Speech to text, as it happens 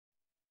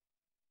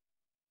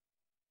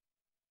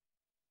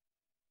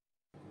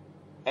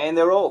And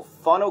they're off.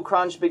 Final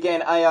Crunch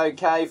began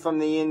A-OK from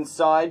the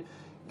inside.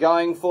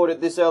 Going forward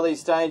at this early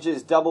stage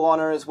is Double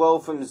Honour as well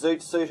from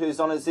Zoot Suit, who's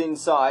on his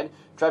inside.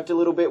 Trapped a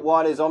little bit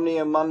wide is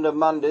Omnia Munda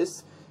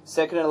Mundus.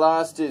 Second and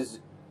last is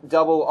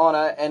Double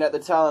Honour, and at the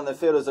tail end of the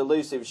field is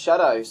Elusive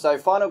Shadow. So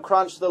Final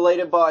Crunch, the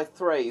leader by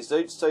 3.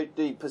 Zoot Suit,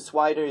 the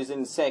Persuader, is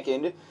in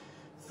second.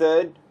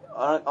 Third,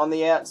 on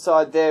the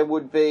outside there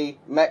would be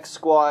Max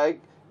Squire.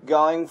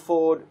 Going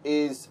forward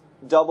is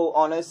Double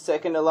Honour.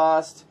 Second to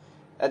last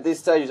at this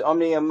stage is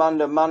Omnia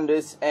Munda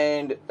Mundus,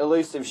 and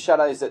Elusive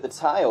Shadows at the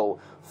tail.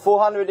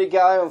 400 to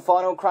go, and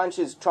Final Crunch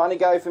is trying to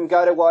go from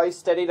go to way,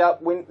 steadied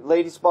up,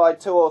 leads by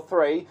 2 or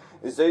 3.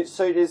 Zoot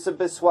Suit is the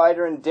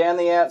Persuader, and down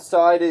the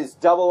outside is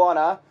Double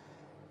Honour.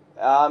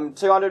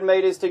 200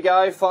 metres to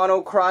go,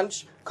 Final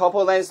Crunch.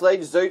 Couple lengths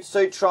lead, Zoot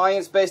Suit trying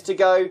its best to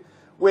go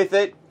with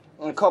it.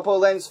 And a couple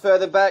lengths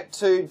further back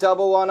to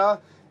Double Honour.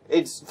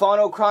 It's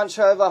Final Crunch,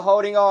 however,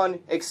 holding on,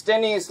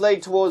 extending its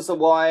lead towards the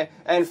wire.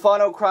 And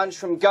Final Crunch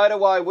from go to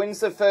way wins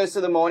the first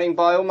of the morning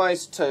by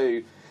almost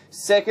 2.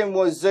 Second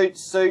was Zoot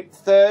Suit.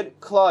 Third,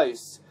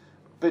 close.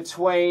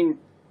 Between,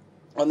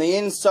 on the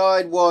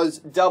inside was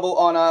Double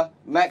Honour.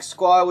 Max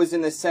Squire was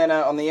in the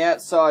centre. On the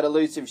outside,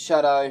 Elusive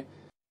Shadow.